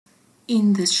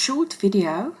In this short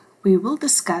video, we will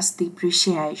discuss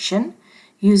depreciation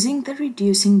using the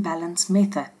reducing balance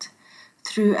method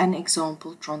through an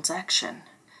example transaction.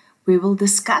 We will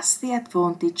discuss the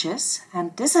advantages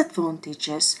and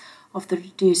disadvantages of the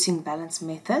reducing balance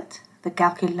method, the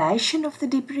calculation of the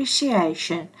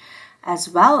depreciation, as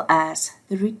well as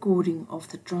the recording of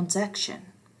the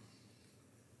transaction.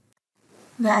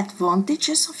 The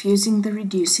advantages of using the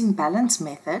reducing balance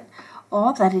method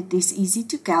are that it is easy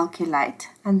to calculate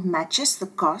and matches the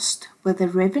cost with the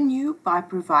revenue by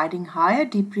providing higher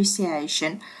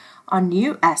depreciation on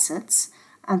new assets,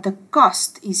 and the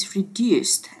cost is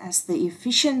reduced as the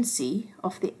efficiency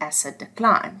of the asset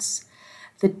declines.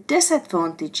 The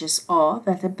disadvantages are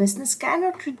that the business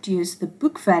cannot reduce the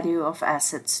book value of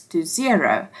assets to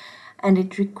zero, and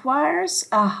it requires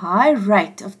a high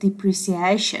rate of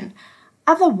depreciation.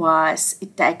 Otherwise,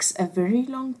 it takes a very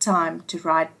long time to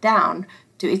write down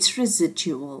to its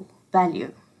residual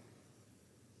value.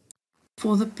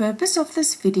 For the purpose of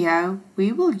this video,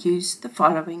 we will use the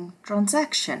following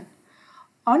transaction.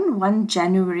 On 1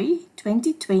 January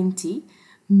 2020,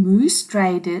 Moose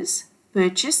Traders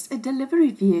purchased a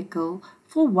delivery vehicle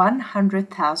for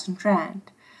 100,000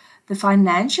 Rand. The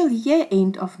financial year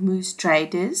end of Moose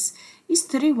Traders is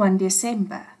 31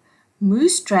 December.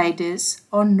 Moose Traders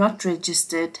are not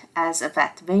registered as a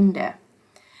VAT vendor.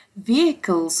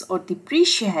 Vehicles are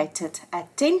depreciated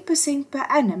at 10% per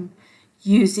annum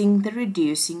using the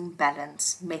reducing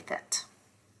balance method.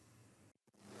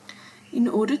 In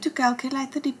order to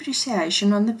calculate the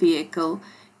depreciation on the vehicle,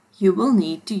 you will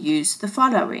need to use the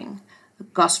following: the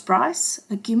cost price,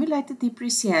 accumulated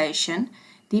depreciation,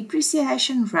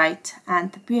 depreciation rate,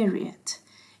 and the period.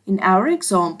 In our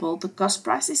example, the cost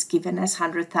price is given as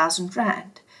 100,000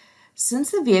 Rand.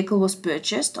 Since the vehicle was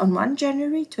purchased on 1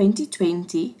 January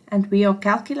 2020 and we are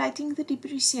calculating the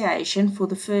depreciation for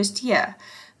the first year,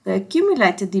 the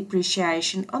accumulated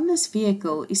depreciation on this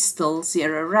vehicle is still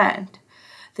 0 Rand.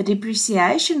 The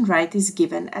depreciation rate is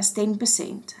given as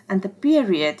 10% and the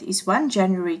period is 1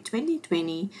 January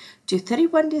 2020 to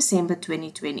 31 December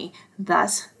 2020,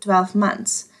 thus 12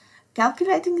 months.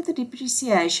 Calculating the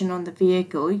depreciation on the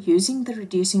vehicle using the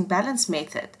reducing balance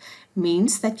method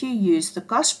means that you use the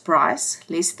cost price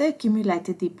less the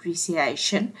accumulated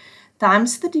depreciation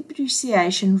times the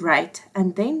depreciation rate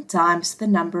and then times the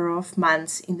number of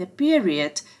months in the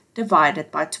period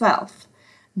divided by 12.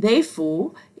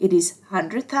 Therefore, it is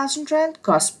 100,000 Rand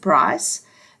cost price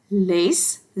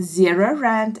less 0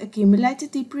 Rand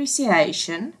accumulated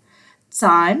depreciation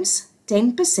times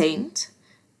 10%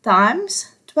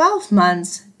 times 12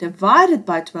 months divided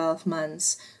by 12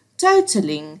 months,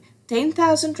 totaling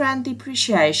 10,000 Rand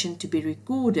depreciation to be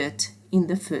recorded in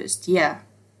the first year.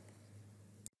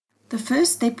 The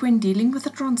first step when dealing with a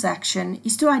transaction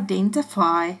is to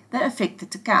identify the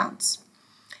affected accounts.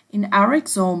 In our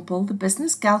example, the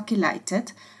business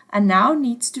calculated and now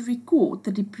needs to record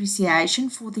the depreciation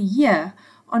for the year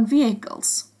on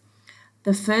vehicles.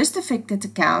 The first affected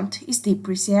account is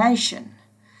depreciation.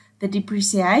 The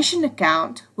depreciation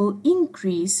account will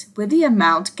increase with the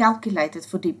amount calculated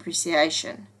for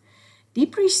depreciation.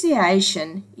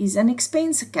 Depreciation is an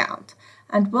expense account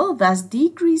and will thus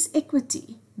decrease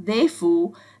equity.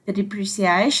 Therefore, the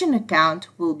depreciation account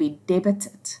will be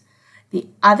debited. The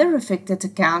other affected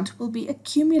account will be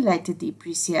accumulated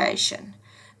depreciation.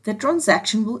 The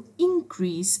transaction will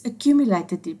increase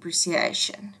accumulated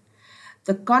depreciation.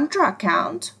 The contra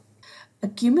account,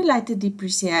 accumulated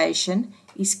depreciation,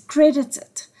 is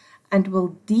credited and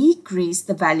will decrease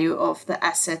the value of the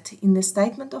asset in the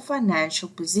statement of financial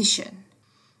position.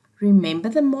 Remember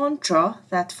the mantra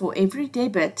that for every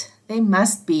debit there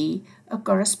must be a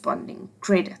corresponding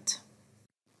credit.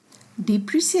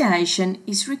 Depreciation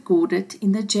is recorded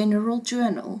in the general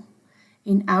journal.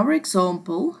 In our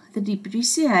example, the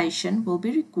depreciation will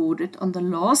be recorded on the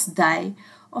last day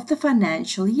of the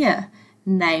financial year,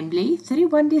 namely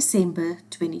 31 December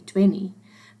 2020.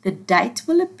 The date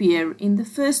will appear in the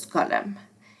first column.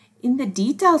 In the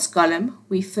details column,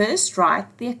 we first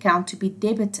write the account to be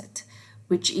debited,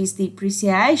 which is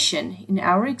depreciation in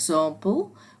our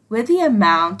example, with the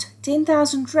amount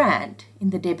 10,000 Rand in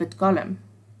the debit column.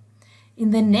 In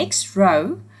the next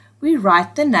row, we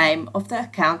write the name of the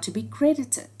account to be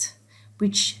credited,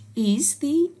 which is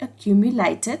the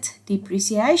accumulated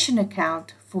depreciation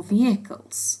account for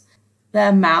vehicles. The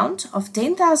amount of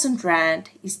 10,000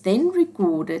 Rand is then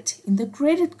recorded in the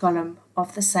credit column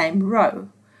of the same row.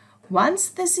 Once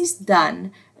this is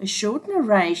done, a short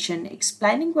narration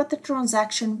explaining what the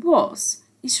transaction was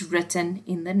is written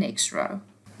in the next row.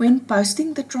 When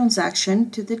posting the transaction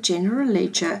to the general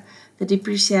ledger, the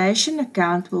depreciation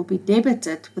account will be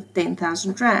debited with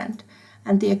 10,000 Rand,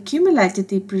 and the accumulated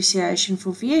depreciation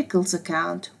for vehicles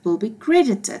account will be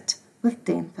credited with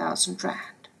 10,000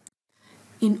 Rand.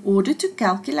 In order to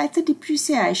calculate the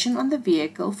depreciation on the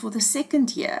vehicle for the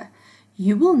second year,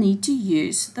 you will need to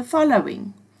use the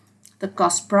following: the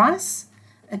cost price,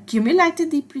 accumulated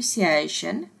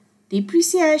depreciation,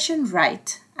 depreciation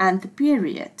rate, and the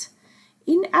period.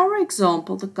 In our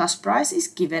example, the cost price is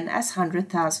given as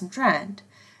 100,000 Rand.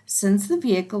 Since the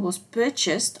vehicle was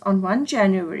purchased on 1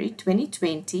 January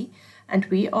 2020 and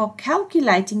we are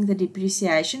calculating the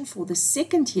depreciation for the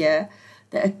second year,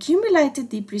 the accumulated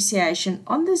depreciation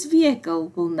on this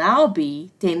vehicle will now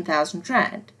be 10,000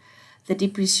 Rand. The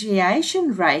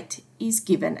depreciation rate is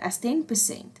given as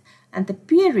 10% and the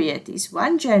period is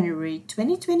 1 January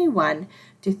 2021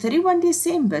 to 31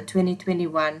 December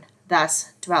 2021,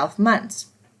 thus 12 months.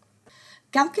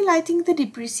 Calculating the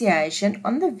depreciation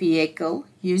on the vehicle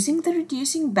using the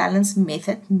reducing balance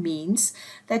method means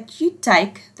that you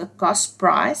take the cost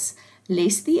price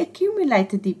less the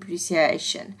accumulated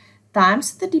depreciation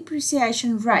times the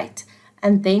depreciation rate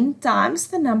and then times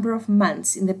the number of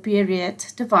months in the period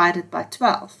divided by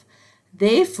 12.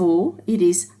 Therefore, it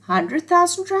is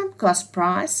 100,000 Rand cost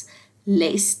price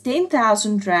less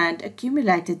 10,000 Rand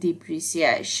accumulated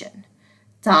depreciation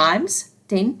times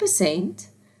 10%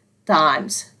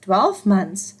 times 12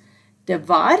 months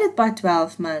divided by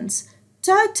 12 months,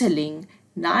 totaling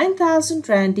 9,000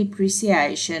 Rand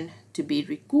depreciation to be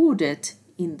recorded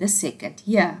in the second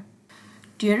year.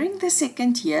 During the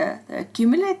second year, the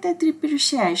accumulated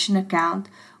depreciation account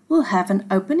will have an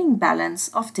opening balance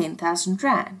of 10,000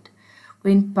 Rand.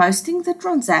 When posting the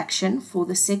transaction for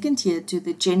the second year to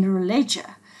the general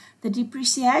ledger, the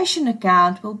depreciation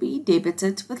account will be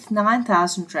debited with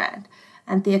 9,000 Rand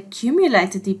and the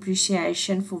accumulated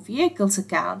depreciation for vehicles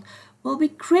account will be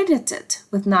credited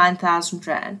with 9,000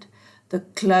 Rand. The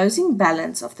closing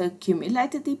balance of the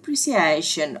accumulated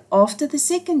depreciation after the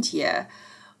second year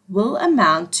will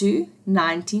amount to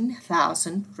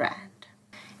 19,000 Rand.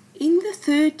 In the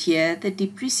third year, the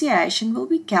depreciation will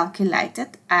be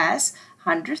calculated as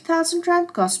 100,000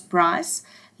 Rand cost price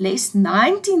less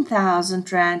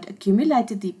 19,000 Rand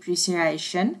accumulated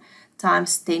depreciation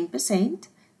times 10%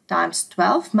 times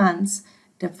 12 months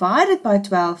divided by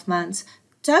 12 months,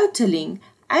 totaling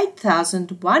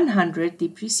 8,100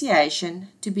 depreciation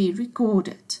to be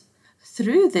recorded.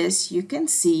 Through this, you can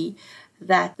see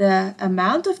that the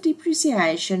amount of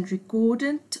depreciation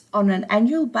recorded on an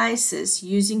annual basis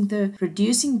using the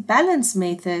reducing balance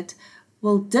method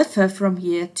will differ from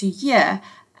year to year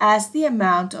as the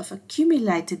amount of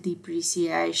accumulated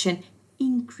depreciation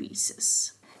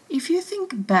increases. If you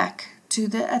think back to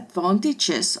the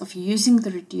advantages of using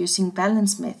the reducing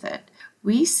balance method,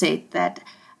 we said that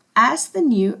as the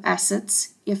new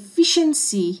assets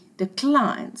efficiency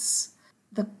declines,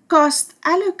 the cost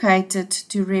allocated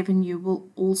to revenue will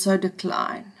also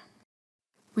decline,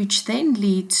 which then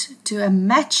leads to a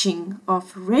matching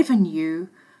of revenue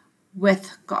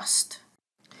with cost.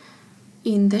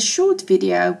 In this short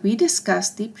video, we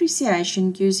discussed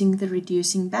depreciation using the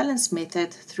reducing balance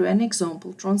method through an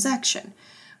example transaction.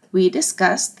 We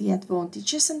discussed the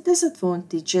advantages and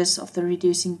disadvantages of the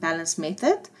reducing balance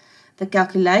method, the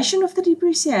calculation of the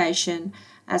depreciation,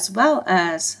 as well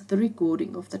as the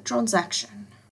recording of the transaction.